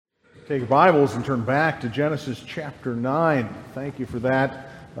Take your Bibles and turn back to Genesis chapter 9. Thank you for that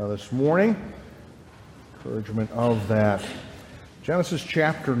this morning. Encouragement of that. Genesis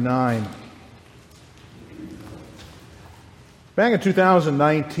chapter 9. Back in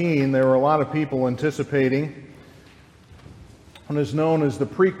 2019, there were a lot of people anticipating what is known as the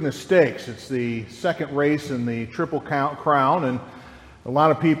Preakness Stakes. It's the second race in the Triple Crown, and a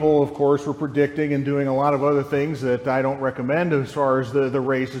lot of people, of course, were predicting and doing a lot of other things that I don't recommend as far as the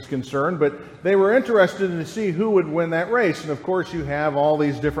race is concerned, but they were interested to see who would win that race. And of course, you have all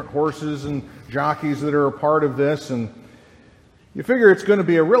these different horses and jockeys that are a part of this, and you figure it's going to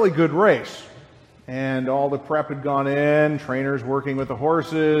be a really good race. And all the prep had gone in, trainers working with the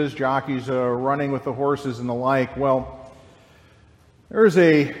horses, jockeys running with the horses and the like. Well, there's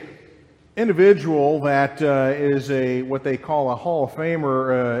a individual that is what they call a Hall of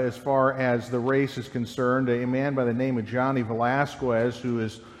Famer as far as the race is concerned, a man by the name of Johnny Velasquez, who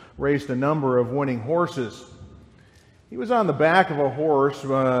has raced a number of winning horses. He was on the back of a horse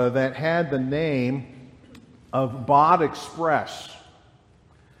that had the name of Bod Express.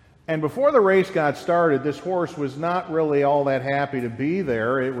 And before the race got started, this horse was not really all that happy to be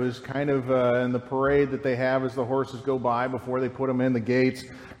there. It was kind of in the parade that they have as the horses go by before they put them in the gates.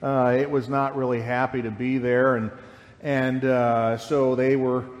 It was not really happy to be there, and so they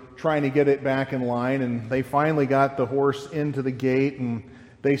were trying to get it back in line, and they finally got the horse into the gate, and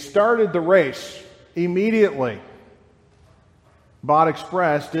they started the race immediately. Bod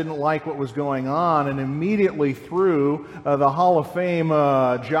Express didn't like what was going on and immediately threw the Hall of Fame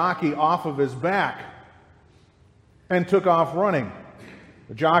jockey off of his back and took off running.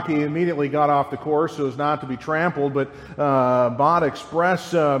 The jockey immediately got off the course so as not to be trampled, but Bod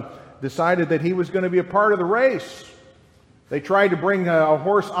Express decided that he was going to be a part of the race. They tried to bring a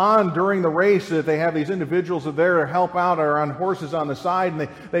horse on during the race. That they have these individuals that are there to help out or on horses on the side, and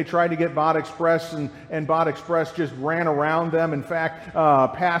they tried to get Bod Express, and Bod Express just ran around them. In fact,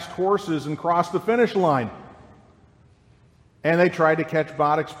 passed horses and crossed the finish line. And they tried to catch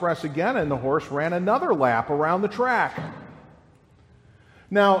Bod Express again, and the horse ran another lap around the track.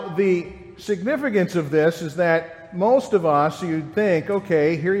 Now, the significance of this is that most of us, you'd think,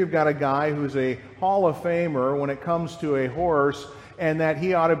 okay, here you've got a guy who's a Hall of Famer when it comes to a horse, and that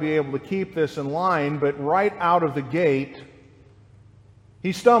he ought to be able to keep this in line, but right out of the gate,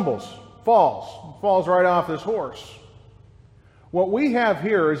 he stumbles, falls right off this horse. What we have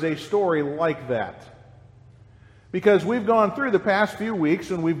here is a story like that. Because we've gone through the past few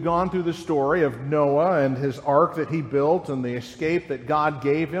weeks and we've gone through the story of Noah and his ark that he built and the escape that God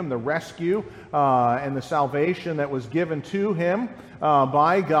gave him, the rescue and the salvation that was given to him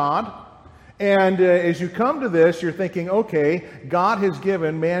by God. And as you come to this, you're thinking, okay, God has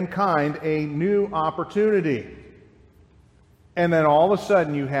given mankind a new opportunity. And then all of a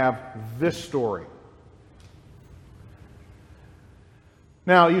sudden you have this story.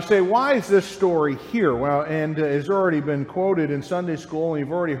 Now, you say, why is this story here? Well, and it's already been quoted in Sunday school, and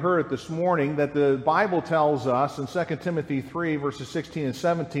you've already heard it this morning, that the Bible tells us in 2 Timothy 3, verses 16 and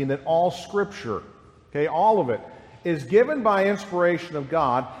 17, that all Scripture, okay, all of it, is given by inspiration of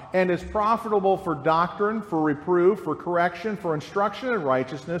God and is profitable for doctrine, for reproof, for correction, for instruction in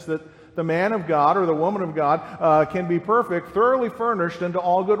righteousness, that the man of God or the woman of God can be perfect, thoroughly furnished unto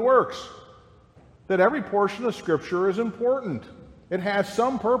all good works. That every portion of Scripture is important. It has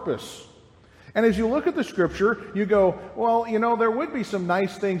some purpose. And as you look at the Scripture, you go, well, you know, there would be some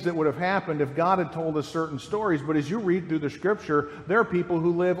nice things that would have happened if God had told us certain stories. But as you read through the Scripture, there are people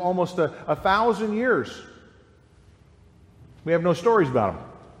who live almost 1,000 years. We have no stories about them.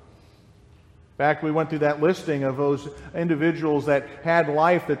 In fact, we went through that listing of those individuals that had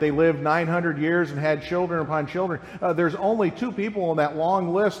life, that they lived 900 years and had children upon children. There's only 2 people on that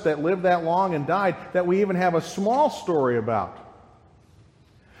long list that lived that long and died that we even have a small story about.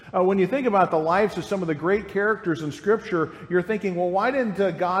 When you think about the lives of some of the great characters in Scripture, you're thinking, well, why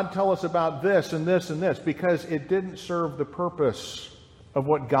didn't God tell us about this and this and this? Because it didn't serve the purpose of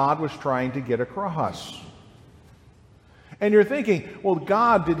what God was trying to get across. And you're thinking, well,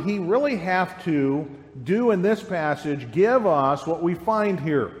 God, did He really have to do in this passage, give us what we find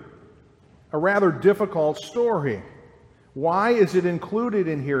here? A rather difficult story. Why is it included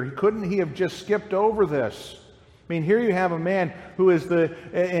in here? Couldn't He have just skipped over this? I mean, here you have a man who is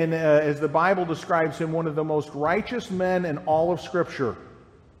as the Bible describes him, one of the most righteous men in all of Scripture.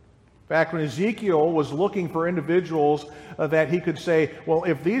 In fact, when Ezekiel was looking for individuals that he could say, well,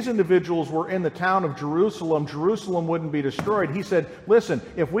 if these individuals were in the town of Jerusalem, Jerusalem wouldn't be destroyed. He said, listen,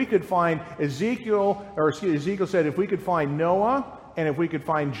 if we could find Ezekiel said, if we could find Noah, and if we could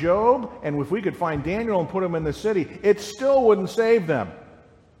find Job, and if we could find Daniel and put them in the city, it still wouldn't save them.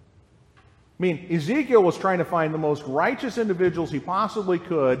 I mean, Ezekiel was trying to find the most righteous individuals he possibly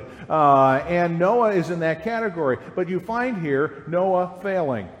could, and Noah is in that category. But you find here Noah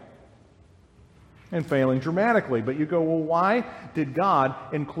failing, and failing dramatically. But you go, well, why did God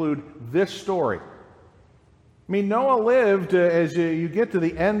include this story? I mean, Noah lived, as you get to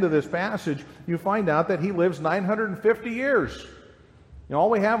the end of this passage, you find out that he lives 950 years. You know, all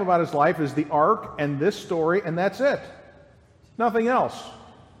we have about his life is the ark and this story, and that's it. Nothing else.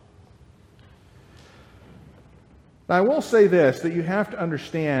 Now, I will say this, that you have to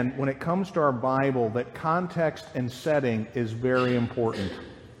understand when it comes to our Bible that context and setting is very important.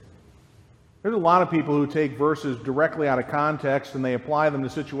 There's a lot of people who take verses directly out of context and they apply them to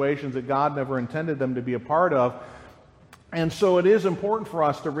situations that God never intended them to be a part of. And so it is important for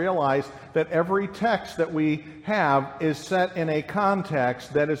us to realize that every text that we have is set in a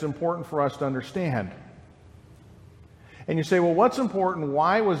context that is important for us to understand. And you say, well, what's important?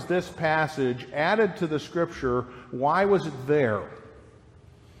 Why was this passage added to the Scripture? Why was it there?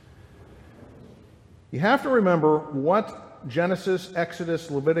 You have to remember what Genesis, Exodus,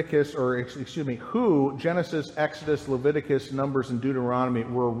 Leviticus, who Genesis, Exodus, Leviticus, Numbers, and Deuteronomy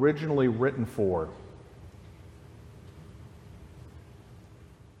were originally written for.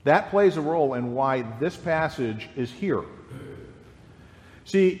 That plays a role in why this passage is here.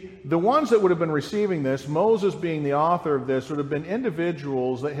 See, the ones that would have been receiving this, Moses being the author of this, would have been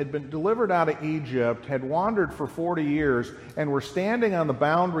individuals that had been delivered out of Egypt, had wandered for 40 years, and were standing on the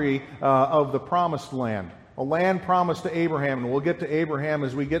boundary of the promised land. A land promised to Abraham, and we'll get to Abraham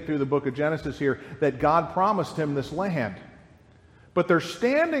as we get through the book of Genesis here, that God promised him this land. But they're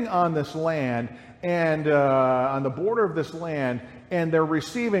standing on this land, and on the border of this land, and they're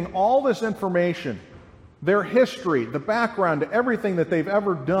receiving all this information. Their history, the background to everything that they've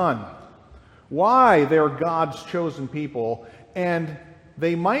ever done, why they're God's chosen people, and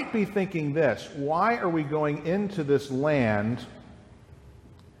they might be thinking this, why are we going into this land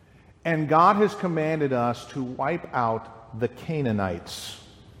and God has commanded us to wipe out the Canaanites?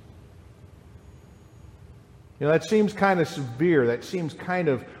 You know, that seems kind of severe, that seems kind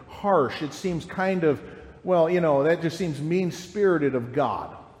of harsh, it seems kind of, well, you know, that just seems mean-spirited of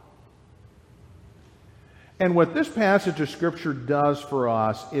God. And what this passage of Scripture does for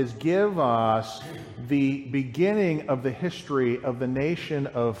us is give us the beginning of the history of the nation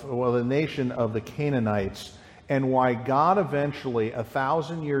of the Canaanites, and why God eventually,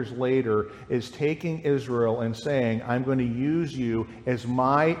 1,000 years later, is taking Israel and saying, I'm going to use you as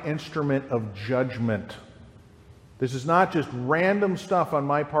my instrument of judgment. This is not just random stuff on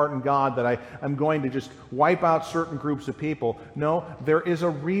my part in God that I'm going to just wipe out certain groups of people. No, there is a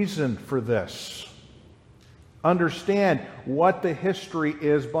reason for this. Understand what the history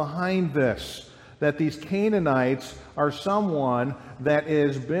is behind this. That these Canaanites are someone that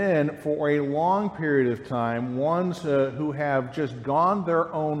has been for a long period of time, ones who have just gone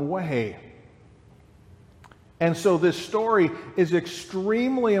their own way. And so this story is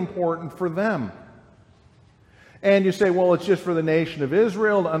extremely important for them. And you say, well, it's just for the nation of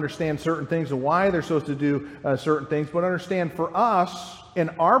Israel to understand certain things and why they're supposed to do certain things. But understand, for us, in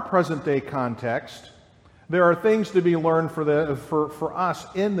our present day context, there are things to be learned for us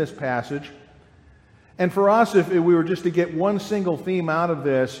in this passage. And for us, if we were just to get one single theme out of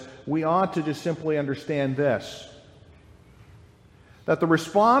this, we ought to just simply understand this. That the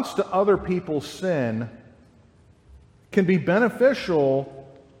response to other people's sin can be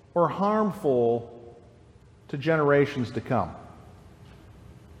beneficial or harmful to generations to come.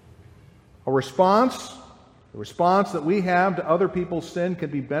 The response that we have to other people's sin can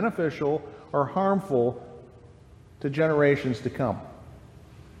be beneficial or harmful to generations to come.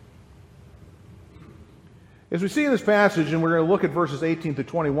 As we see in this passage, and we're going to look at verses 18 to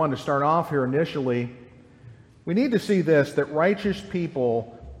 21 to start off here initially, we need to see this, that righteous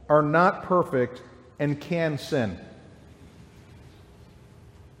people are not perfect and can sin.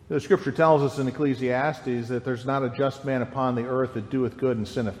 The Scripture tells us in Ecclesiastes that there's not a just man upon the earth that doeth good and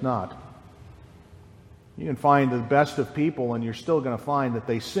sinneth not. You can find the best of people and you're still going to find that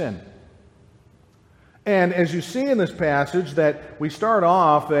they sin. And as you see in this passage, that we start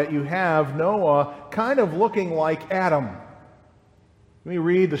off that you have Noah kind of looking like Adam. We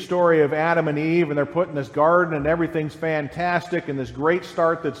read the story of Adam and Eve, and they're put in this garden, and everything's fantastic, and this great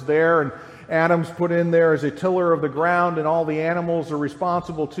start that's there, and Adam's put in there as a tiller of the ground, and all the animals are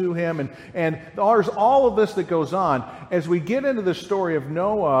responsible to him, and there's all of this that goes on. As we get into the story of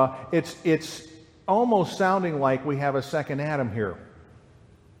Noah, it's almost sounding like we have a second Adam here.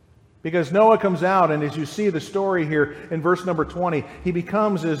 Because Noah comes out, and as you see the story here in verse number 20, he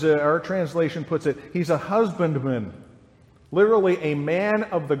becomes, as our translation puts it, he's a husbandman Literally a man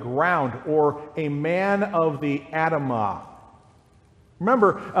of the ground, or a man of the Adamah.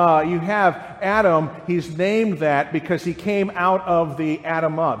 Remember, you have Adam, he's named that because he came out of the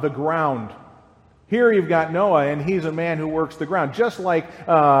Adamah, the ground. Here you've got Noah, and he's a man who works the ground, just like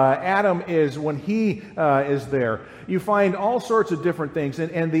Adam is when he is there. You find all sorts of different things,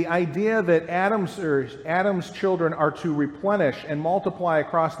 and the idea that Adam's children are to replenish and multiply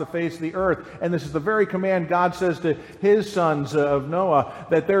across the face of the earth, and this is the very command God says to his sons of Noah,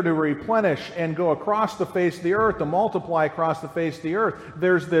 that they're to replenish and go across the face of the earth, to multiply across the face of the earth.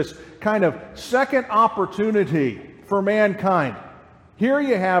 There's this kind of second opportunity for mankind. Here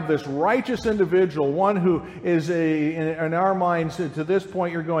you have this righteous individual, one who is, in our minds, to this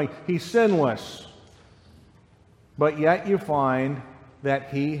point you're going, he's sinless. But yet you find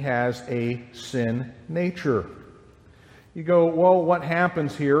that he has a sin nature. You go, well, what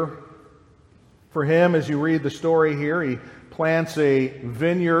happens here? For him, as you read the story here, he plants a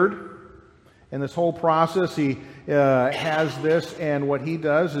vineyard. In this whole process, he has this, and what he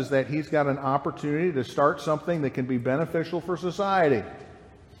does is that he's got an opportunity to start something that can be beneficial for society.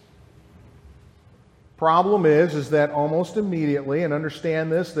 Problem is that almost immediately, and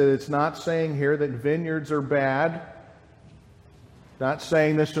understand this, that it's not saying here that vineyards are bad. Not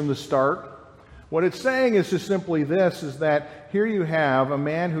saying this from the start. What it's saying is just simply this, is that here you have a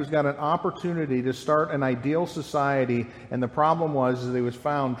man who's got an opportunity to start an ideal society, and the problem was that he was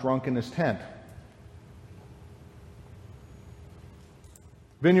found drunk in his tent.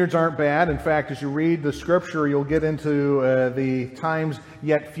 Vineyards aren't bad. In fact, as you read the scripture, you'll get into the times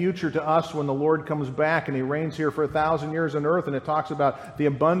yet future to us when the Lord comes back and he reigns here for 1,000 years on earth, and it talks about the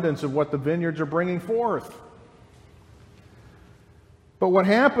abundance of what the vineyards are bringing forth. But what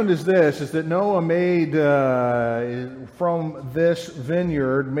happened is this, is that Noah made, from this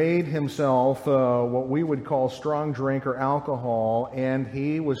vineyard, made himself what we would call strong drink or alcohol, and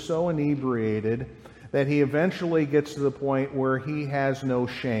he was so inebriated that he eventually gets to the point where he has no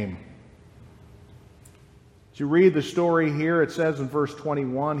shame. As you read the story here, it says in verse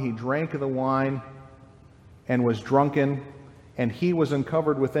 21, he drank of the wine and was drunken, and he was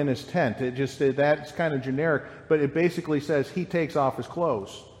uncovered within his tent. That's kind of generic, but it basically says he takes off his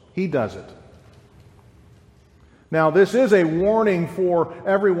clothes. He does it. Now, this is a warning for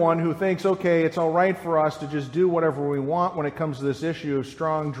everyone who thinks, okay, it's all right for us to just do whatever we want when it comes to this issue of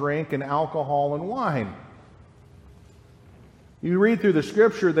strong drink and alcohol and wine. You read through the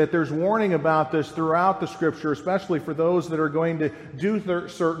Scripture that there's warning about this throughout the Scripture, especially for those that are going to do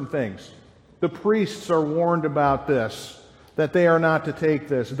certain things. The priests are warned about this, that they are not to take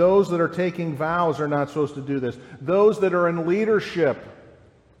this. Those that are taking vows are not supposed to do this. Those that are in leadership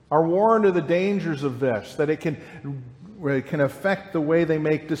are warned of the dangers of this, that it can affect the way they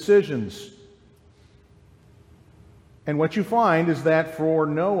make decisions. And what you find is that for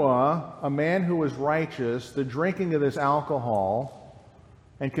Noah, a man who was righteous, the drinking of this alcohol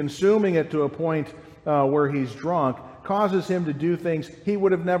and consuming it to a point where he's drunk causes him to do things he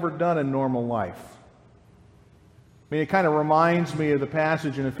would have never done in normal life. I mean, it kind of reminds me of the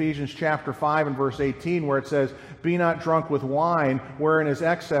passage in Ephesians chapter 5 and verse 18 where it says, "Be not drunk with wine, wherein is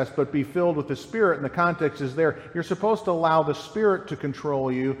excess, but be filled with the Spirit." And the context is there. You're supposed to allow the Spirit to control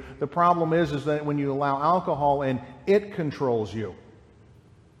you. The problem is that when you allow alcohol in, it controls you.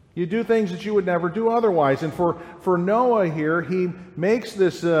 You do things that you would never do otherwise. And for Noah here, he makes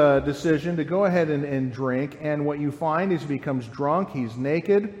this decision to go ahead and drink. And what you find is he becomes drunk. He's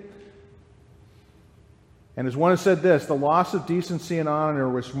naked. And as one has said this, the loss of decency and honor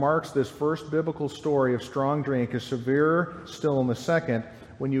which marks this first biblical story of strong drink is severer still in the second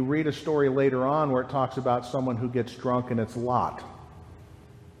when you read a story later on where it talks about someone who gets drunk and it's Lot. I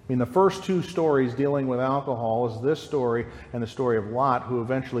mean, the first two stories dealing with alcohol is this story and the story of Lot, who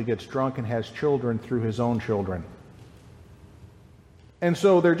eventually gets drunk and has children through his own children. And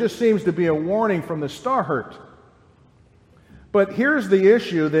so there just seems to be a warning from the start. But here's the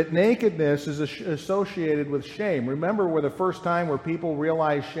issue, that nakedness is associated with shame. Remember where the first time where people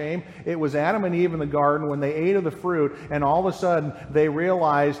realized shame? It was Adam and Eve in the garden when they ate of the fruit, and all of a sudden they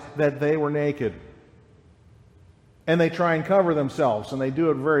realized that they were naked. And they try and cover themselves, and they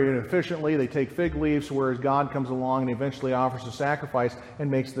do it very inefficiently. They take fig leaves, whereas God comes along and eventually offers a sacrifice and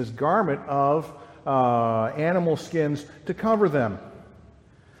makes this garment of animal skins to cover them.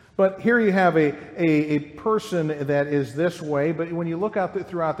 But here you have a person that is this way, but when you look out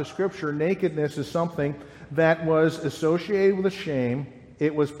throughout the Scripture, nakedness is something that was associated with shame,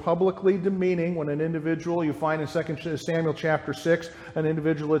 It was publicly demeaning when an individual, you find in 2 Samuel chapter 6, an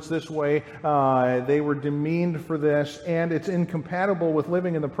individual that's this way, they were demeaned for this, and it's incompatible with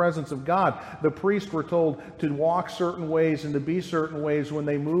living in the presence of God. The priests were told to walk certain ways and to be certain ways when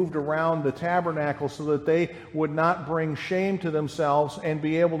they moved around the tabernacle so that they would not bring shame to themselves and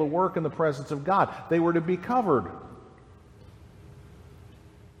be able to work in the presence of God. They were to be covered.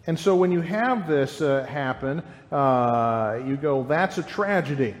 And so when you have this happen, you go, that's a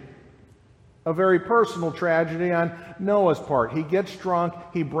tragedy. A very personal tragedy on Noah's part. He gets drunk.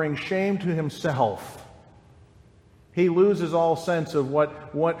 He brings shame to himself. He loses all sense of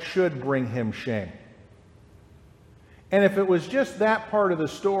what should bring him shame. And if it was just that part of the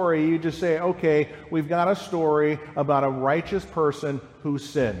story, you just say, okay, we've got a story about a righteous person who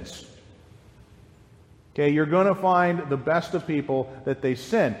sins. Okay, you're going to find the best of people that they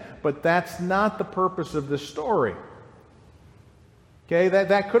sin. But that's not the purpose of this story. Okay,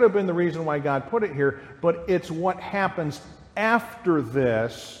 that could have been the reason why God put it here, but it's what happens after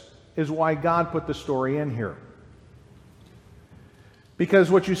this is why God put the story in here. Because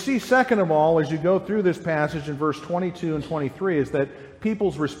what you see, second of all, as you go through this passage in verse 22 and 23, is that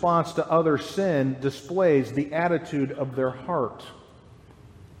people's response to other sin displays the attitude of their heart.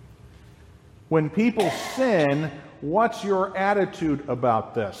 When people sin, what's your attitude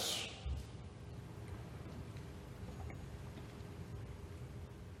about this?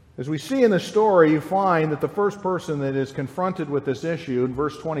 As we see in the story, you find that the first person that is confronted with this issue in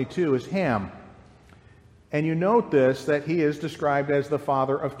verse 22 is Ham. And you note this, that he is described as the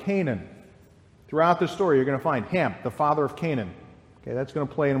father of Canaan. Throughout the story, you're going to find Ham, the father of Canaan. Okay, that's going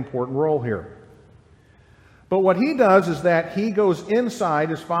to play an important role here. But what he does is that he goes inside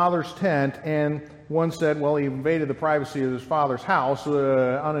his father's tent, and one said, well, he invaded the privacy of his father's house,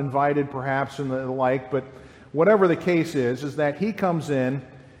 uninvited perhaps and the like, but whatever the case is that he comes in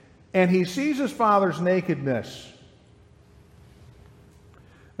and he sees his father's nakedness.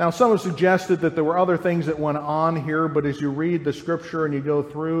 Now, some have suggested that there were other things that went on here, but as you read the scripture and you go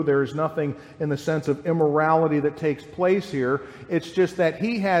through, there's nothing in the sense of immorality that takes place here. It's just that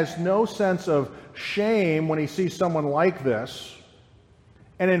he has no sense of shame when he sees someone like this.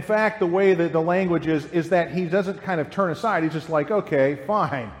 And in fact, the way that the language is that he doesn't kind of turn aside. He's just like, okay,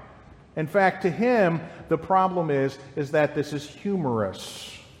 fine. In fact, to him, the problem is that this is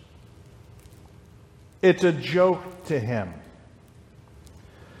humorous. It's a joke to him.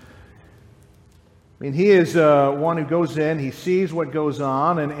 I mean, he is one who goes in, he sees what goes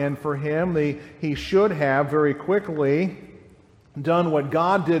on, and for him, he should have very quickly done what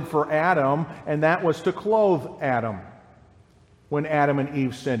God did for Adam, and that was to clothe Adam when Adam and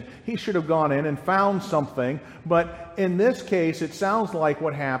Eve sinned. He should have gone in and found something, but in this case, it sounds like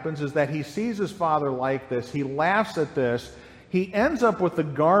what happens is that he sees his father like this, he laughs at this, he ends up with the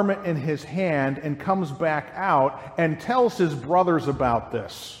garment in his hand and comes back out and tells his brothers about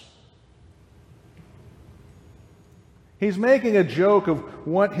this. He's making a joke of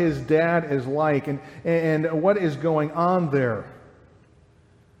what his dad is like and what is going on there.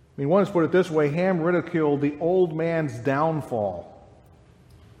 I mean, one has put it this way, Ham ridiculed the old man's downfall.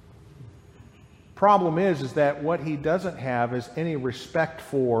 Problem is that what he doesn't have is any respect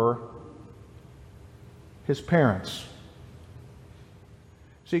for his parents.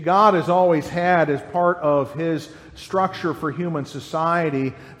 See, God has always had as part of His structure for human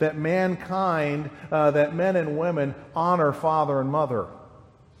society that mankind, that men and women honor father and mother.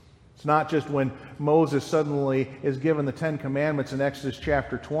 It's not just when Moses suddenly is given the Ten Commandments in Exodus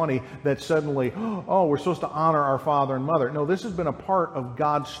chapter 20 that suddenly, oh, we're supposed to honor our father and mother. No, this has been a part of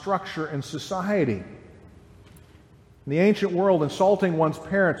God's structure in society. In the ancient world, insulting one's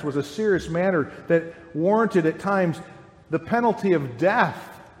parents was a serious matter that warranted at times the penalty of death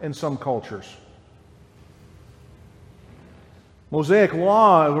in some cultures. Mosaic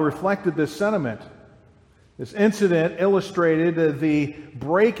law reflected this sentiment. This incident illustrated the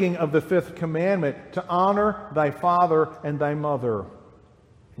breaking of the fifth commandment to honor thy father and thy mother.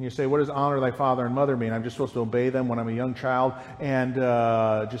 And you say, what does honor thy father and mother mean? I'm just supposed to obey them when I'm a young child and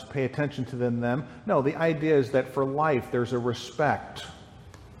just pay attention to them? No, the idea is that for life there's a respect.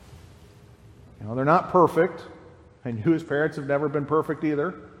 You know, they're not perfect, and you as parents have never been perfect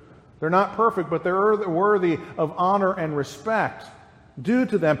either. They're not perfect, but they're worthy of honor and respect due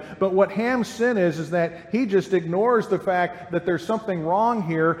to them. But what Ham's sin is that he just ignores the fact that there's something wrong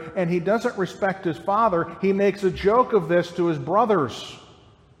here, and he doesn't respect his father. He makes a joke of this to his brothers.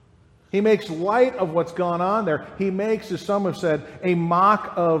 He makes light of what's gone on there. He makes, as some have said, a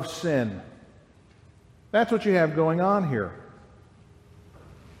mock of sin. That's what you have going on here.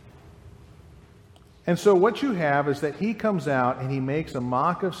 And so what you have is that he comes out and he makes a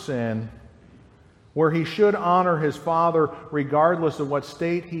mock of sin, where he should honor his father regardless of what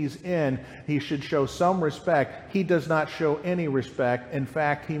state he's in. He should show some respect. He does not show any respect. In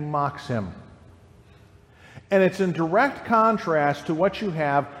fact, he mocks him. And it's in direct contrast to what you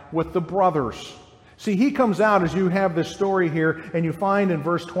have with the brothers. See, he comes out as you have this story here, and you find in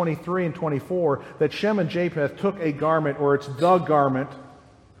verse 23 and 24 that Shem and Japheth took a garment, or it's the garment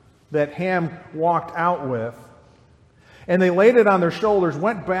that Ham walked out with, and they laid it on their shoulders,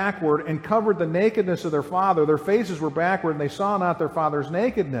 went backward, and covered the nakedness of their father. Their faces were backward, and they saw not their father's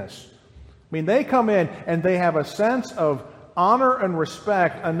nakedness. I mean, they come in, and they have a sense of honor and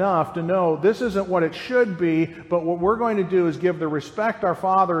respect enough to know this isn't what it should be, but what we're going to do is give the respect our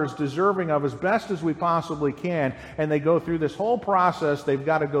father is deserving of as best as we possibly can. And they go through this whole process. They've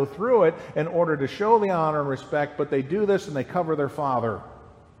got to go through it in order to show the honor and respect, but they do this and they cover their father.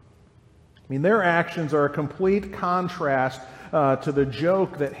 I mean, their actions are a complete contrast to the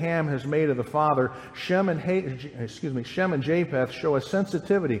joke that Ham has made of the father. Shem and Japheth show a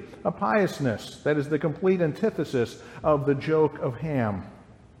sensitivity, a piousness that is the complete antithesis of the joke of Ham.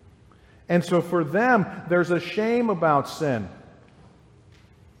 And so for them, there's a shame about sin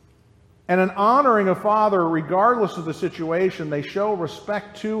and an honoring a father regardless of the situation. They show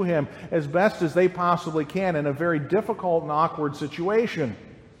respect to him as best as they possibly can in a very difficult and awkward situation.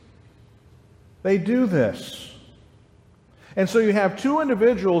 They do this. And so you have two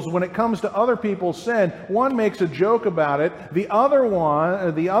individuals when it comes to other people's sin. One makes a joke about it. The other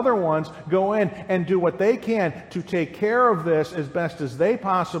ones go in and do what they can to take care of this as best as they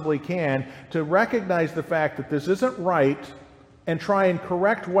possibly can, to recognize the fact that this isn't right and try and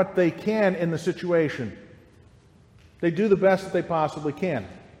correct what they can in the situation. They do the best that they possibly can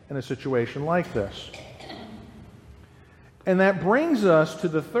in a situation like this. And that brings us to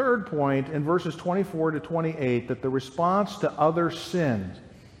the third point in verses 24 to 28, that the response to other sin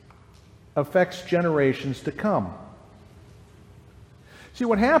affects generations to come. See,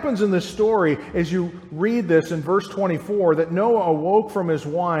 what happens in this story as you read this in verse 24, that Noah awoke from his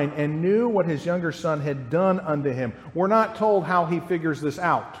wine and knew what his younger son had done unto him. We're not told how he figures this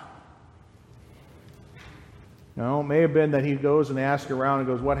out. No, it may have been that he goes and asks around and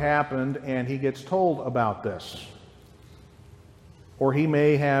goes, what happened? And he gets told about this. Or he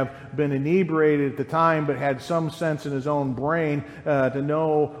may have been inebriated at the time but had some sense in his own brain to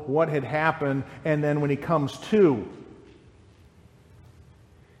know what had happened, and then when he comes to,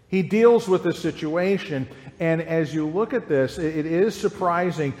 he deals with the situation. And as you look at this, it is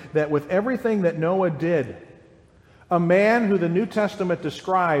surprising that with everything that Noah did, a man who the New Testament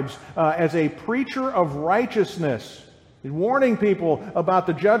describes as a preacher of righteousness, warning people about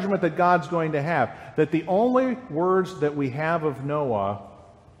the judgment that God's going to have, that the only words that we have of Noah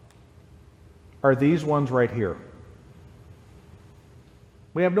are these ones right here.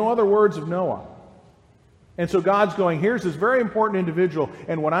 We have no other words of Noah. And so God's going, here's this very important individual,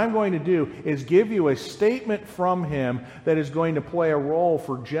 and what I'm going to do is give you a statement from him that is going to play a role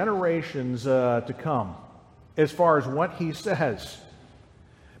for generations to come as far as what he says.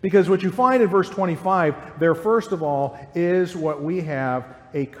 Because what you find in verse 25, there first of all is what we have,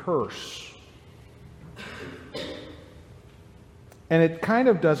 a curse. And it kind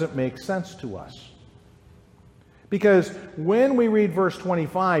of doesn't make sense to us. Because when we read verse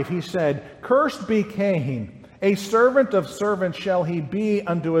 25, he said, cursed be Cain, a servant of servants shall he be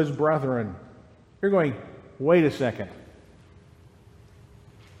unto his brethren. You're going, wait a second.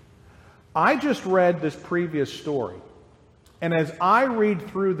 I just read this previous story. And as I read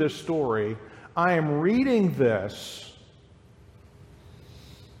through this story, I am reading this,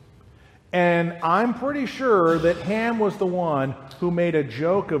 and I'm pretty sure that Ham was the one who made a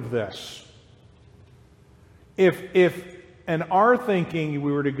joke of this. If in our thinking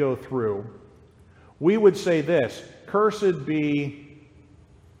we were to go through, we would say this, cursed be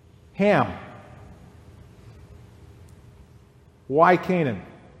Ham. Why Canaan?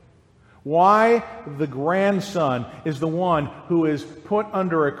 Why the grandson is the one who is put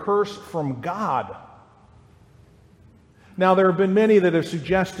under a curse from God? Now, there have been many that have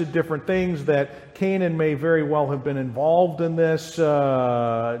suggested different things, that Canaan may very well have been involved in this,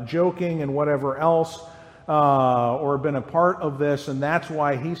 joking and whatever else, or been a part of this, and that's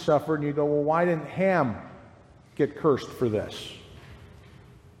why he suffered. And you go, well, why didn't Ham get cursed for this?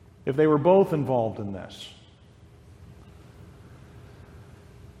 If they were both involved in this.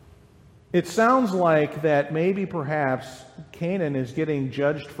 It sounds like that maybe perhaps Canaan is getting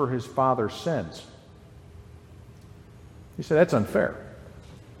judged for his father's sins. You say, that's unfair.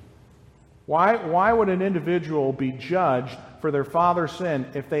 Why would an individual be judged for their father's sin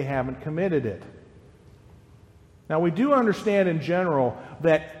if they haven't committed it? Now, we do understand in general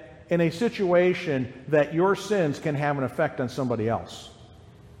that in a situation that your sins can have an effect on somebody else.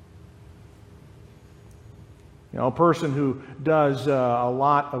 A person who does a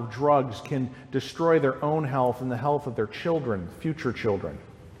lot of drugs can destroy their own health and the health of their children, future children.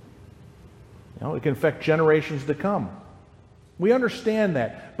 It can affect generations to come. We understand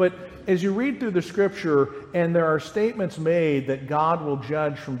that. But as you read through the Scripture and there are statements made that God will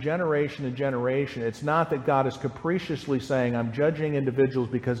judge from generation to generation, it's not that God is capriciously saying, I'm judging individuals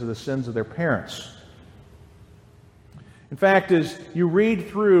because of the sins of their parents. In fact, as you read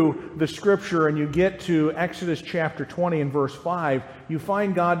through the Scripture and you get to Exodus chapter 20 and verse 5, you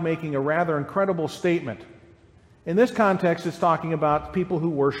find God making a rather incredible statement. In this context, it's talking about people who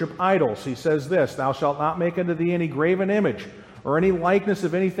worship idols. He says this, Thou shalt not make unto thee any graven image, or any likeness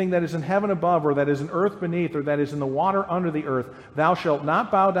of anything that is in heaven above, or that is in earth beneath, or that is in the water under the earth. Thou shalt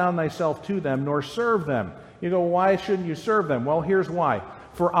not bow down thyself to them, nor serve them. You go, why shouldn't you serve them? Well, here's why.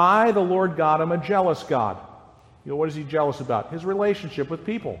 For I, the Lord God, am a jealous God. You go, what is he jealous about? His relationship with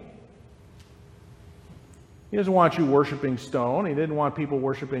people. He doesn't want you worshiping stone. He didn't want people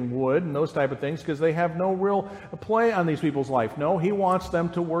worshiping wood and those type of things because they have no real play on these people's life. No, he wants them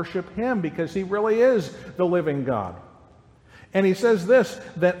to worship him because he really is the living God. And he says this,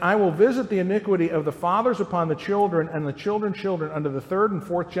 that I will visit the iniquity of the fathers upon the children and the children's children unto the third and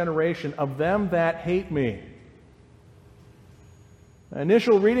fourth generation of them that hate me.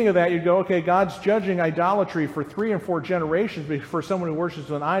 Initial reading of that, you'd go, okay, God's judging idolatry for 3 and 4 generations for someone who worships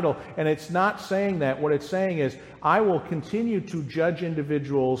an idol, and it's not saying that. What it's saying is, I will continue to judge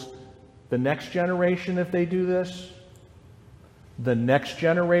individuals the next generation if they do this, the next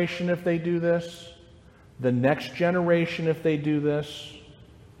generation if they do this, the next generation if they do this.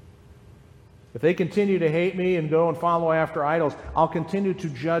 If they continue to hate me and go and follow after idols, I'll continue to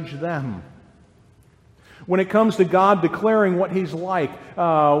judge them. When it comes to God declaring what he's like,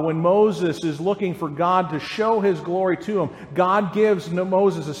 when Moses is looking for God to show his glory to him, God gives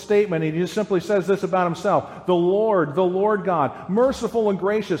Moses a statement. He just simply says this about himself. The Lord God, merciful and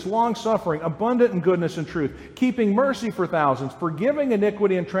gracious, long-suffering, abundant in goodness and truth, keeping mercy for thousands, forgiving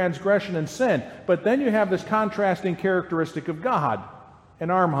iniquity and transgression and sin. But then you have this contrasting characteristic of God in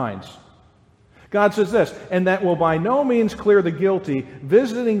Armhinds. God says this, and that will by no means clear the guilty,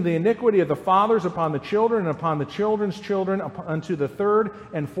 visiting the iniquity of the fathers upon the children and upon the children's children unto the third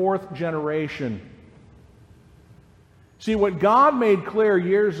and fourth generation. See, what God made clear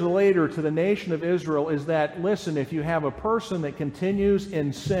years later to the nation of Israel is that, listen, if you have a person that continues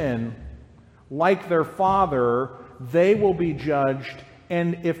in sin, like their father, they will be judged.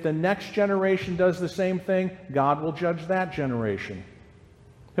 And if the next generation does the same thing, God will judge that generation.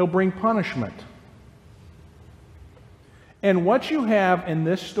 He'll bring punishment. And what you have in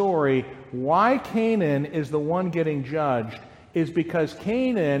this story, why Canaan is the one getting judged, is because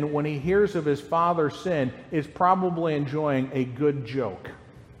Canaan, when he hears of his father's sin, is probably enjoying a good joke.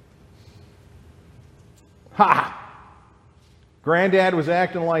 Ha! Granddad was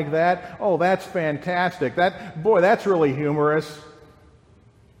acting like that? Oh, that's fantastic. That's really humorous.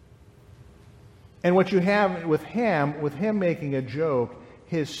 And what you have with him making a joke,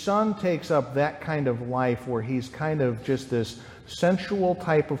 his son takes up that kind of life where he's kind of just this sensual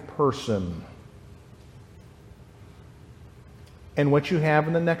type of person. And what you have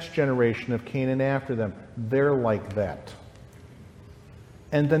in the next generation of Canaan after them, they're like that.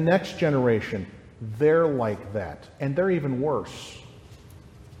 And the next generation, they're like that. And they're even worse.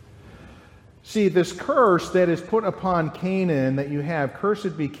 See, this curse that is put upon Canaan that you have,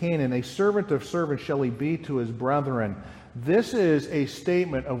 cursed be Canaan, a servant of servants shall he be to his brethren. This is a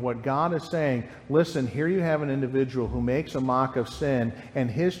statement of what God is saying. Listen, here you have an individual who makes a mock of sin,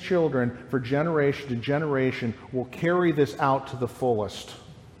 and his children, for generation to generation, will carry this out to the fullest.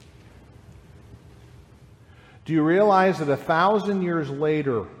 Do you realize that 1,000 years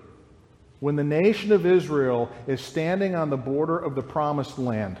later, when the nation of Israel is standing on the border of the promised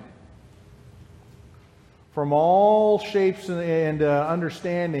land, from all shapes and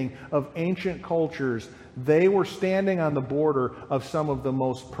understanding of ancient cultures, they were standing on the border of some of the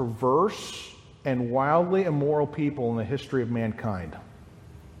most perverse and wildly immoral people in the history of mankind.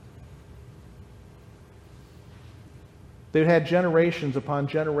 They'd had generations upon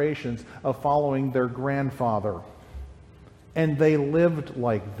generations of following their grandfather. And they lived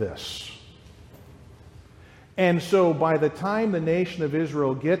like this. And so by the time the nation of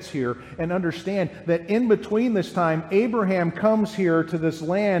Israel gets here, and understand that in between this time, Abraham comes here to this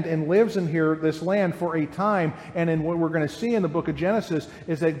land and lives in this land for a time. And in what we're going to see in the book of Genesis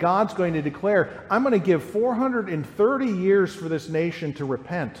is that God's going to declare, I'm going to give 430 years for this nation to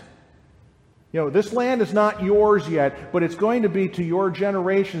repent. This land is not yours yet, but it's going to be to your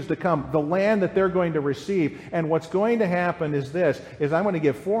generations to come, the land that they're going to receive. And what's going to happen is I'm going to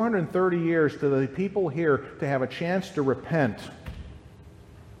give 430 years to the people here to have a chance to repent.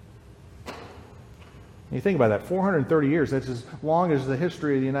 You think about that, 430 years, that's as long as the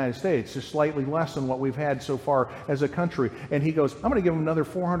history of the United States, just slightly less than what we've had so far as a country. And he goes, I'm going to give them another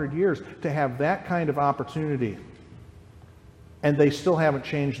 400 years to have that kind of opportunity. And they still haven't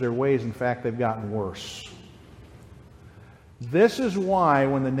changed their ways. In fact, they've gotten worse. This is why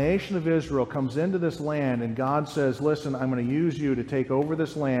when the nation of Israel comes into this land and God says, listen, I'm going to use you to take over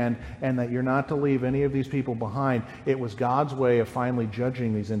this land and that you're not to leave any of these people behind, it was God's way of finally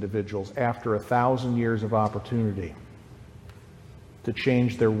judging these individuals after 1,000 years of opportunity to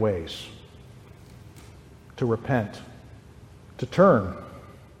change their ways, to repent, to turn.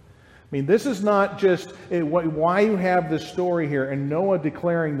 This is not just why you have this story here, and Noah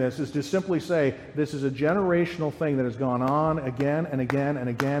declaring this is to simply say this is a generational thing that has gone on again and again and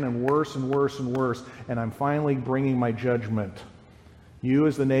again and worse and worse and worse, and I'm finally bringing my judgment. You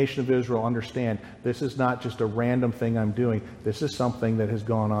as the nation of Israel understand this is not just a random thing I'm doing. This is something that has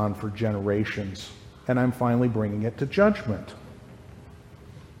gone on for generations, and I'm finally bringing it to judgment.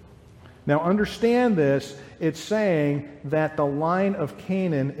 Now understand this, it's saying that the line of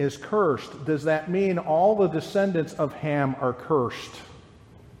Canaan is cursed. Does that mean all the descendants of Ham are cursed?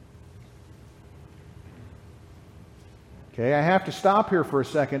 Okay, I have to stop here for a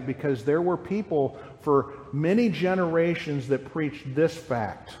second because there were people for many generations that preached this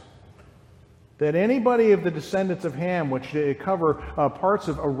fact. That anybody of the descendants of Ham, which cover parts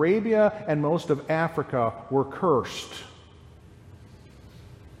of Arabia and most of Africa, were cursed.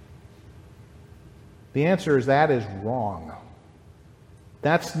 The answer is that is wrong.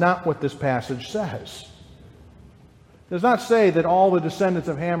 That's not what this passage says. It does not say that all the descendants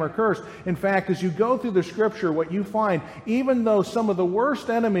of Ham are cursed. In fact, as you go through the Scripture, what you find, even though some of the worst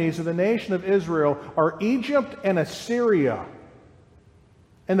enemies of the nation of Israel are Egypt and Assyria,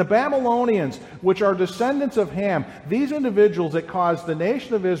 and the Babylonians, which are descendants of Ham, these individuals that caused the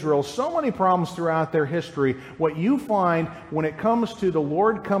nation of Israel so many problems throughout their history, what you find when it comes to the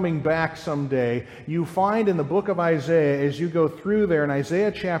Lord coming back someday, you find in the book of Isaiah, as you go through there in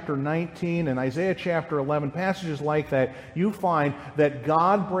Isaiah chapter 19 and Isaiah chapter 11, passages like that, you find that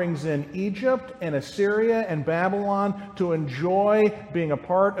God brings in Egypt and Assyria and Babylon to enjoy being a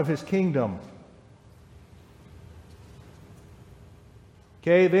part of His kingdom.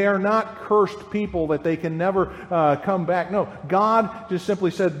 Okay, they are not cursed people that they can never come back. No, God just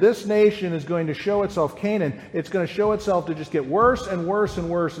simply said this nation is going to show itself, Canaan, it's going to show itself to just get worse and worse and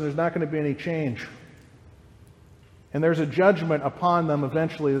worse, and there's not going to be any change. And there's a judgment upon them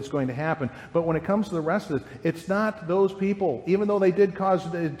eventually that's going to happen. But when it comes to the rest of it, it's not those people. Even though they did cause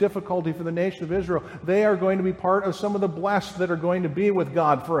difficulty for the nation of Israel, they are going to be part of some of the blessed that are going to be with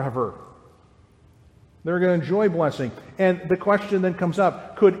God forever. They're going to enjoy blessing. And the question then comes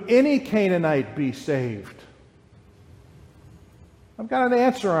up, could any Canaanite be saved? I've got an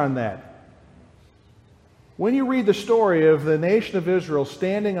answer on that. When you read the story of the nation of Israel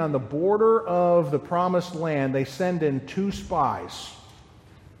standing on the border of the promised land, they send in 2 spies.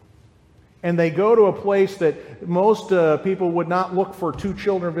 And they go to a place that most people would not look for 2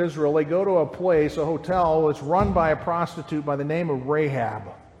 children of Israel. They go to a place, a hotel, that's run by a prostitute by the name of Rahab.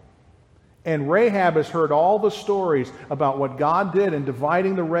 And Rahab has heard all the stories about what God did in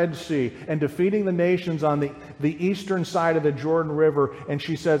dividing the Red Sea and defeating the nations on the eastern side of the Jordan River. And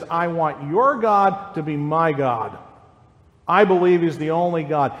she says, I want your God to be my God. I believe He's the only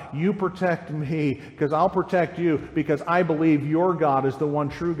God. You protect me because I'll protect you because I believe your God is the one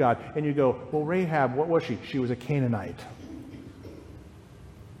true God. And you go, well, Rahab, what was she? She was a Canaanite.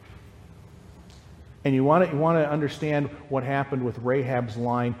 And you want to understand what happened with Rahab's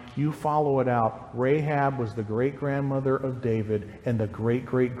line, you follow it out. Rahab was the great-grandmother of David and the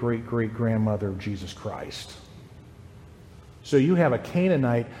great-great-great-great-grandmother of Jesus Christ. So you have a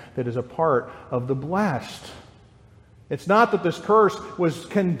Canaanite that is a part of the blessed. It's not that this curse was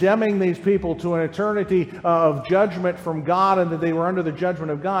condemning these people to an eternity of judgment from God and that they were under the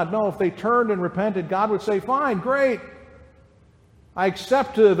judgment of God. No, if they turned and repented, God would say, fine, great. I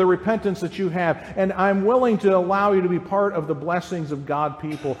accept the repentance that you have, and I'm willing to allow you to be part of the blessings of God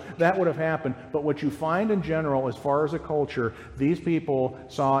people. That would have happened. But what you find in general, as far as a culture, these people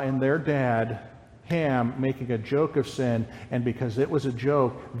saw in their dad, Ham, making a joke of sin, and because it was a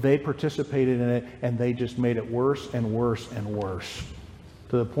joke, they participated in it, and they just made it worse and worse and worse.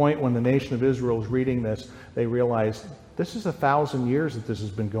 To the point when the nation of Israel is reading this, they realize this is 1,000 years that this has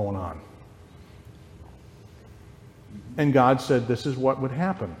been going on. And God said this is what would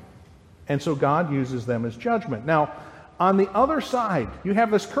happen. And so God uses them as judgment. Now, on the other side, you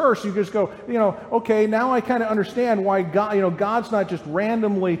have this curse. You just go, okay, now I kind of understand why God, God's not just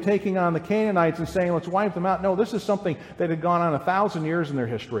randomly taking on the Canaanites and saying, let's wipe them out. No, this is something that had gone on 1,000 years in their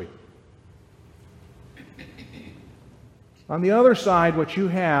history. On the other side, what you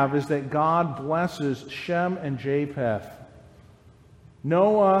have is that God blesses Shem and Japheth.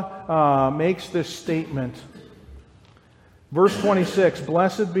 Noah makes this statement. Verse 26,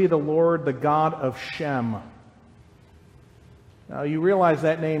 "Blessed be the Lord, the God of Shem." Now, you realize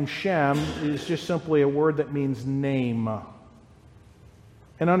that name Shem is just simply a word that means name.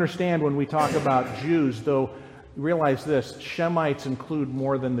 And understand, when we talk about Jews, though, realize this, Shemites include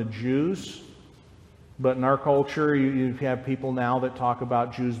more than the Jews. But in our culture, you have people now that talk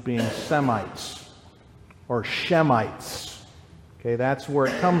about Jews being Semites or Shemites. Okay, that's where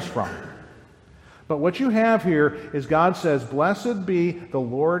it comes from. But what you have here is God says, "Blessed be the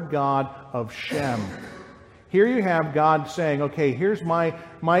Lord God of Shem." Here you have God saying, okay, here's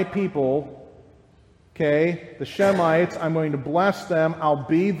my people, okay, the Shemites, I'm going to bless them, I'll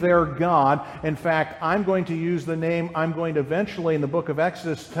be their God. In fact, I'm going to use the name, I'm going to eventually in the book of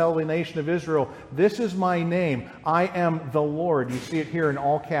Exodus tell the nation of Israel, this is my name, I am the Lord. You see it here in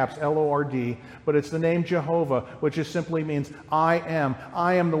all caps, L-O-R-D, but it's the name Jehovah, which just simply means I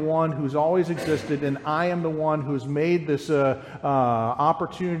am the one who's always existed, and I am the one who's made this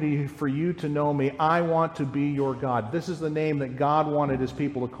opportunity for you to know me. I want to be your God. This is the name that God wanted his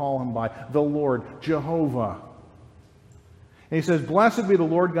people to call him by, the Lord, Jehovah. And he says, "Blessed be the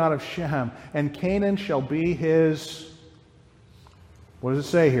Lord God of Shem, and Canaan shall be his," what does it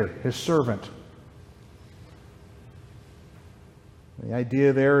say here? His servant. The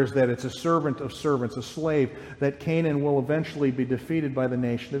idea there is that it's a servant of servants, a slave, that Canaan will eventually be defeated by the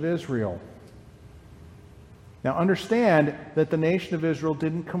nation of Israel. Now understand that the nation of Israel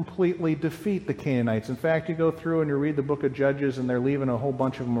didn't completely defeat the Canaanites. In fact, you go through and you read the book of Judges and they're leaving a whole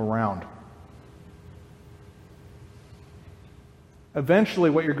bunch of them around. Eventually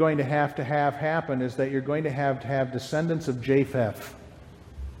what you're going to have happen is that you're going to have descendants of Japheth.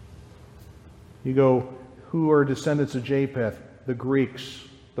 You go, who are descendants of Japheth? The Greeks,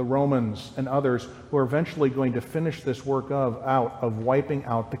 the Romans, and others who are eventually going to finish this work of wiping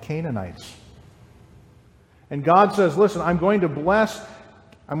out the Canaanites. And God says, listen, I'm going to bless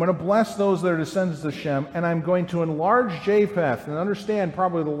those that are descendants of Shem, and I'm going to enlarge Japheth. And understand,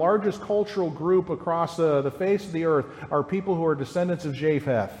 probably the largest cultural group across the face of the earth are people who are descendants of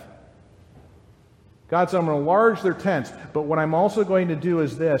Japheth. God said, I'm going to enlarge their tents, but what I'm also going to do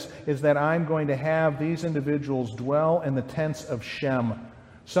is that I'm going to have these individuals dwell in the tents of Shem.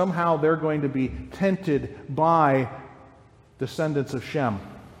 Somehow they're going to be tented by descendants of Shem.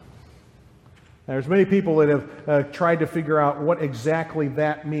 Now, there's many people that have tried to figure out what exactly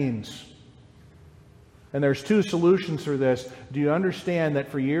that means. And there's two solutions for this. Do you understand that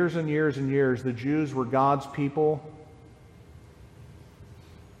for years and years and years, the Jews were God's people?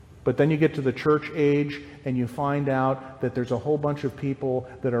 But then you get to the church age and you find out that there's a whole bunch of people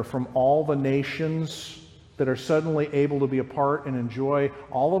that are from all the nations that are suddenly able to be a part and enjoy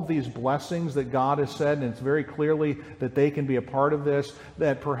all of these blessings that God has said, and it's very clearly that they can be a part of this,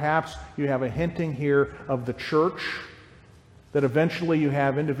 that perhaps you have a hinting here of the church, that eventually you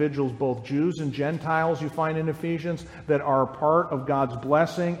have individuals, both Jews and Gentiles, you find in Ephesians, that are part of God's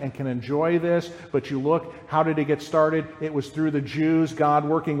blessing and can enjoy this. But you look, how did it get started? It was through the Jews, God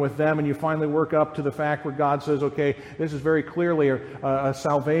working with them, and you finally work up to the fact where God says, okay, this is very clearly a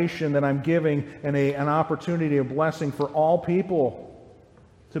salvation that I'm giving and an opportunity, a blessing for all people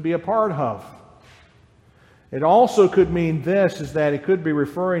to be a part of. It also could mean this, is that it could be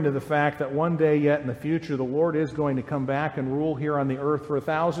referring to the fact that one day yet in the future, the Lord is going to come back and rule here on the earth for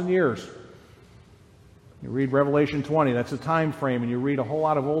 1,000 years. You read Revelation 20, that's a time frame, and you read a whole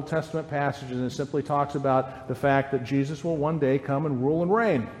lot of Old Testament passages, and it simply talks about the fact that Jesus will one day come and rule and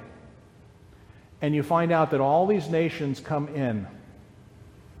reign. And you find out that all these nations come in.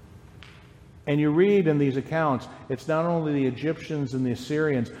 And you read in these accounts, it's not only the Egyptians and the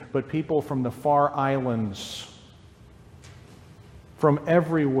Assyrians, but people from the far islands, from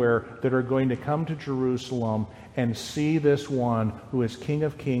everywhere, that are going to come to Jerusalem and see this one who is King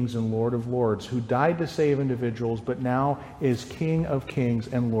of Kings and Lord of Lords, who died to save individuals, but now is King of Kings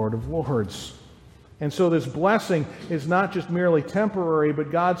and Lord of Lords. And so this blessing is not just merely temporary,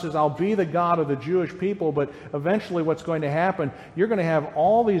 but God says, I'll be the God of the Jewish people, but eventually what's going to happen, you're going to have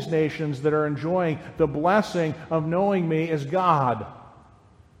all these nations that are enjoying the blessing of knowing me as God.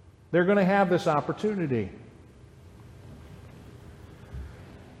 They're going to have this opportunity.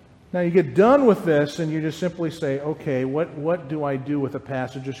 Now you get done with this and you just simply say, okay, what do I do with a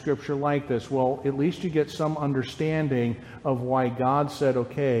passage of Scripture like this? Well, at least you get some understanding of why God said,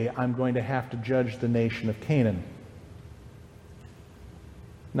 okay, I'm going to have to judge the nation of Canaan.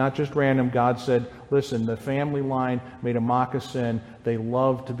 Not just random. God said, listen, the family line made a mock of sin. They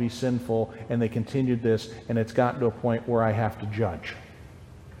love to be sinful, and they continued this, and it's gotten to a point where I have to judge.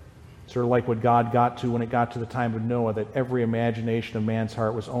 Sort of like what God got to when it got to the time of Noah, that every imagination of man's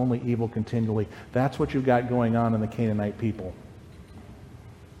heart was only evil continually. That's what you've got going on in the Canaanite people.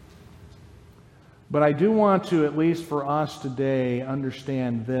 But I do want to, at least for us today,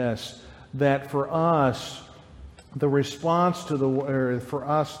 understand this, that for us, the response to the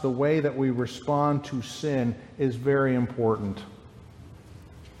way that we respond to sin is very important.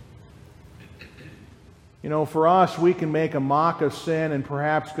 You know, for us, we can make a mock of sin and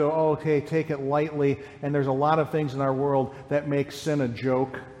perhaps go, oh, okay, take it lightly. And there's a lot of things in our world that make sin a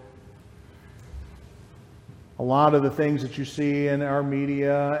joke. A lot of the things that you see in our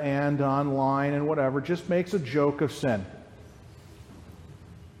media and online and whatever just makes a joke of sin.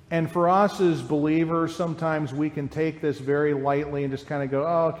 And for us as believers, sometimes we can take this very lightly and just kind of go,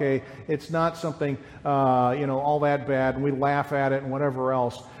 oh, okay, it's not something, all that bad, and we laugh at it and whatever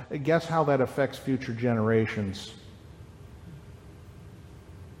else. Guess how that affects future generations?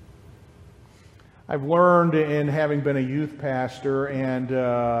 I've learned in having been a youth pastor and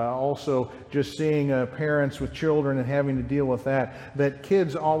also just seeing parents with children and having to deal with that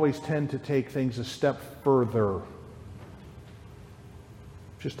kids always tend to take things a step further.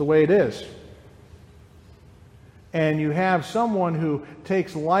 Just the way it is. And you have someone who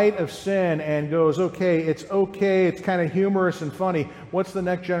takes light of sin and goes, okay, it's kind of humorous and funny. What's the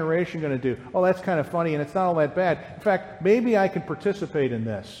next generation going to do? Oh, that's kind of funny and it's not all that bad. In fact, maybe I could participate in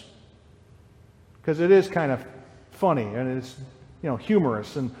this. Because it is kind of funny and it's,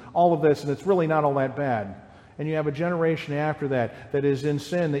 humorous and all of this, and it's really not all that bad. And you have a generation after that is in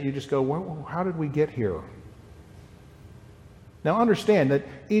sin that you just go, well, how did we get here? Now understand that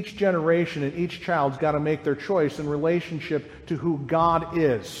each generation and each child's got to make their choice in relationship to who God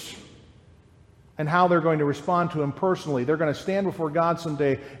is and how they're going to respond to Him personally. They're going to stand before God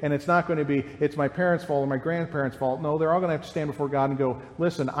someday, and it's not going to be, it's my parents' fault or my grandparents' fault. No, they're all going to have to stand before God and go,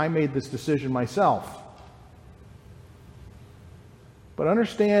 listen, I made this decision myself. But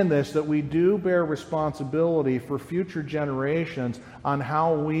understand this, that we do bear responsibility for future generations on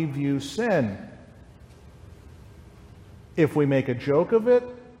how we view sin. If we make a joke of it,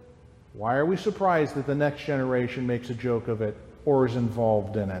 why are we surprised that the next generation makes a joke of it or is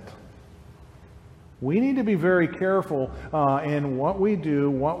involved in it? We need to be very careful in what we do,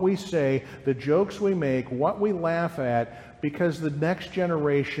 what we say, the jokes we make, what we laugh at, because the next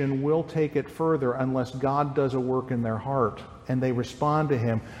generation will take it further unless God does a work in their heart and they respond to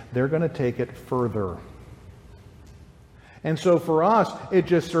Him. They're going to take it further. And so for us, it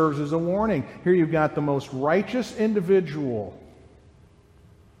just serves as a warning. Here you've got the most righteous individual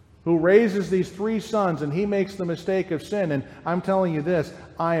who raises these 3 sons, and he makes the mistake of sin. And I'm telling you this,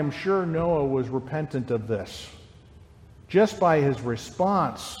 I am sure Noah was repentant of this. Just by his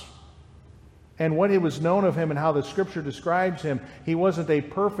response and what it was known of him and how the Scripture describes him, he wasn't a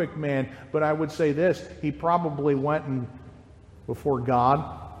perfect man, but I would say this, he probably went before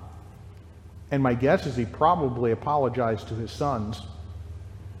God. And my guess is he probably apologized to his sons.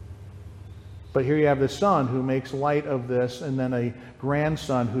 But here you have this son who makes light of this, and then a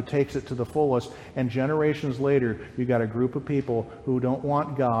grandson who takes it to the fullest. And generations later, you've got a group of people who don't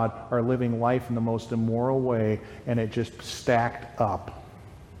want God, are living life in the most immoral way, and it just stacked up.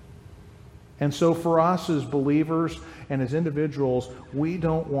 And so for us as believers and as individuals, we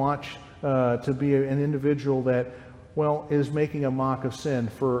don't want to be an individual that, is making a mock of sin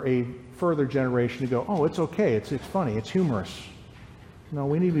for a further generation to go, oh, it's okay, it's funny, it's humorous. No,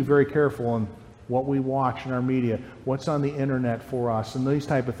 we need to be very careful in what we watch in our media, what's on the internet for us, and these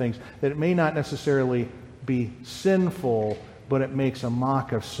type of things, that it may not necessarily be sinful, but it makes a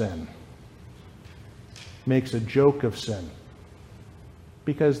mock of sin, makes a joke of sin,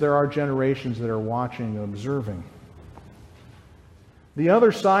 because there are generations that are watching and observing. The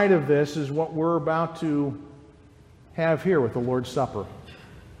other side of this is what we're about to have here with the Lord's Supper.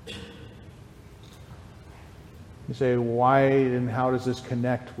 You say, why and how does this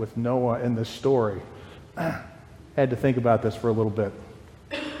connect with Noah in this story? I had to think about this for a little bit.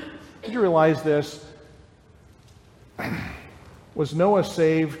 Did you realize this? Was Noah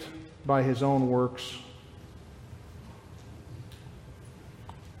saved by his own works?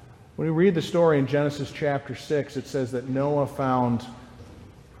 When we read the story in Genesis chapter 6, it says that Noah found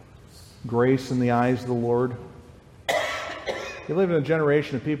grace in the eyes of the Lord. He lived in a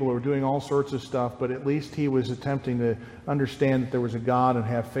generation of people who were doing all sorts of stuff, but at least he was attempting to understand that there was a God and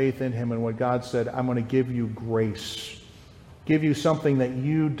have faith in him. And what God said, I'm going to give you grace. Give you something that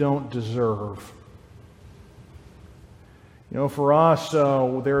you don't deserve. You know, for us,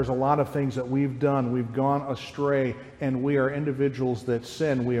 there's a lot of things that we've done. We've gone astray, and we are individuals that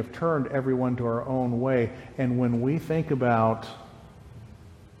sin. We have turned everyone to our own way. And when we think about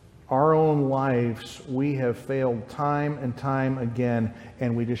our own lives, we have failed time and time again,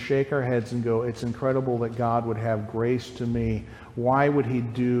 and we just shake our heads and go, it's incredible that God would have grace to me. Why would he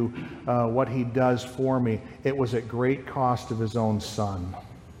do what he does for me? It was at great cost of his own Son.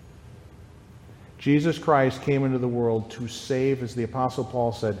 Jesus Christ came into the world to save, as the Apostle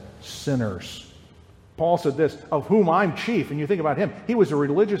Paul said, sinners. Paul said this, of whom I'm chief. And you think about him. He was a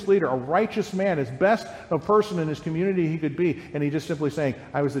religious leader, a righteous man, as best a person in his community he could be. And he just simply saying,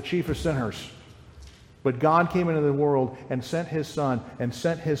 I was the chief of sinners. But God came into the world and sent his Son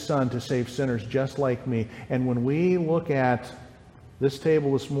to save sinners just like me. And when we look at this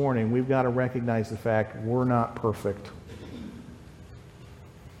table this morning, we've got to recognize the fact we're not perfect.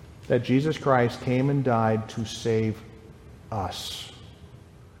 That Jesus Christ came and died to save us.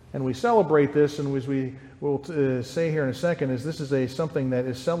 And we celebrate this, and as we will say here in a second, is this is something that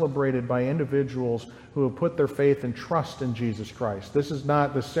is celebrated by individuals who have put their faith and trust in Jesus Christ. This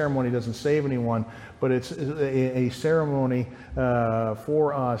ceremony doesn't save anyone, but it's a ceremony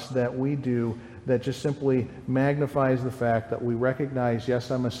for us that we do that just simply magnifies the fact that we recognize,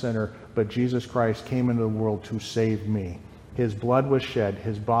 yes, I'm a sinner, but Jesus Christ came into the world to save me. His blood was shed.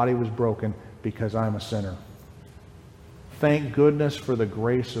 His body was broken because I'm a sinner. Thank goodness for the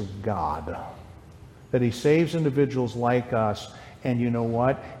grace of God, that he saves individuals like us. And you know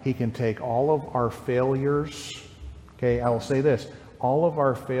what? He can take all of our failures. Okay, I will say this. All of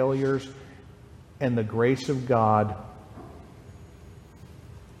our failures and the grace of God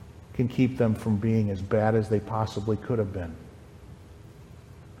can keep them from being as bad as they possibly could have been.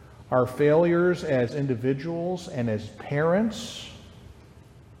 Our failures as individuals and as parents,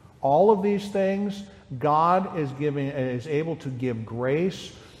 all of these things, God is able to give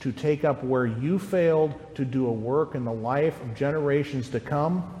grace to take up where you failed, to do a work in the life of generations to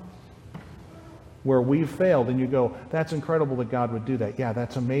come where we've failed. And you go, that's incredible that God would do that. Yeah,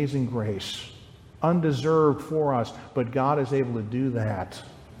 that's amazing grace. Undeserved for us, but God is able to do that.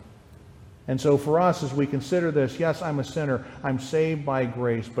 And so for us, as we consider this, yes, I'm a sinner. I'm saved by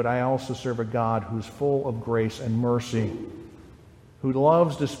grace, but I also serve a God who's full of grace and mercy, who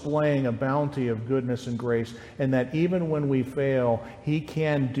loves displaying a bounty of goodness and grace, and that even when we fail, he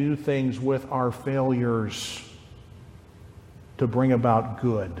can do things with our failures to bring about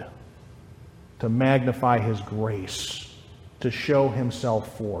good, to magnify his grace, to show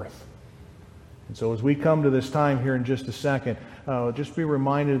himself forth. And so as we come to this time here in just a second, just be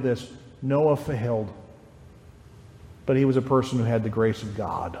reminded of this. Noah failed, but he was a person who had the grace of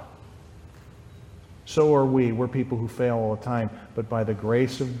God. So are we. We're people who fail all the time, but by the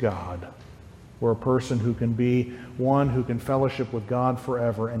grace of God, we're a person who can be one who can fellowship with God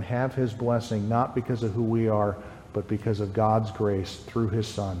forever and have his blessing, not because of who we are, but because of God's grace through his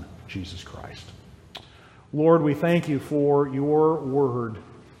Son, Jesus Christ. Lord, we thank you for your word.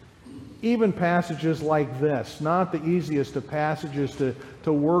 Even passages like this, not the easiest of passages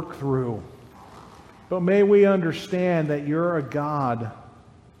to work through. But may we understand that you're a God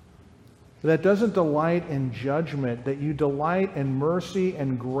that doesn't delight in judgment, that you delight in mercy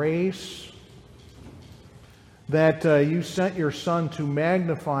and grace, that you sent your Son to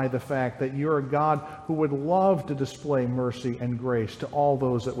magnify the fact that you're a God who would love to display mercy and grace to all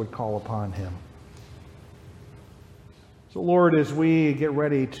those that would call upon him. So, Lord, as we get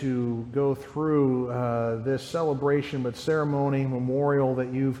ready to go through this celebration, but ceremony, memorial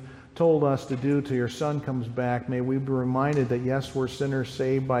that you've told us to do till your Son comes back, may we be reminded that, yes, we're sinners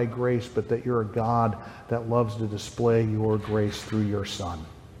saved by grace, but that you're a God that loves to display your grace through your Son.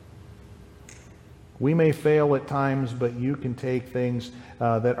 We may fail at times, but you can take things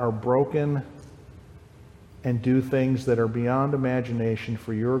that are broken and do things that are beyond imagination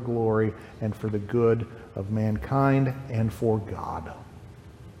for your glory and for the good of mankind and for God.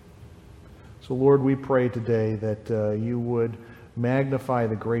 So, Lord, we pray today that you would magnify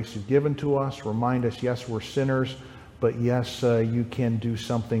the grace you've given to us. Remind us, yes, we're sinners, but yes, you can do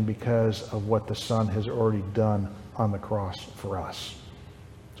something because of what the Son has already done on the cross for us.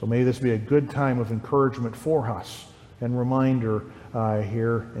 So may this be a good time of encouragement for us and reminder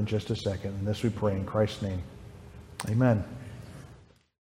here in just a second. And this we pray in Christ's name. Amen.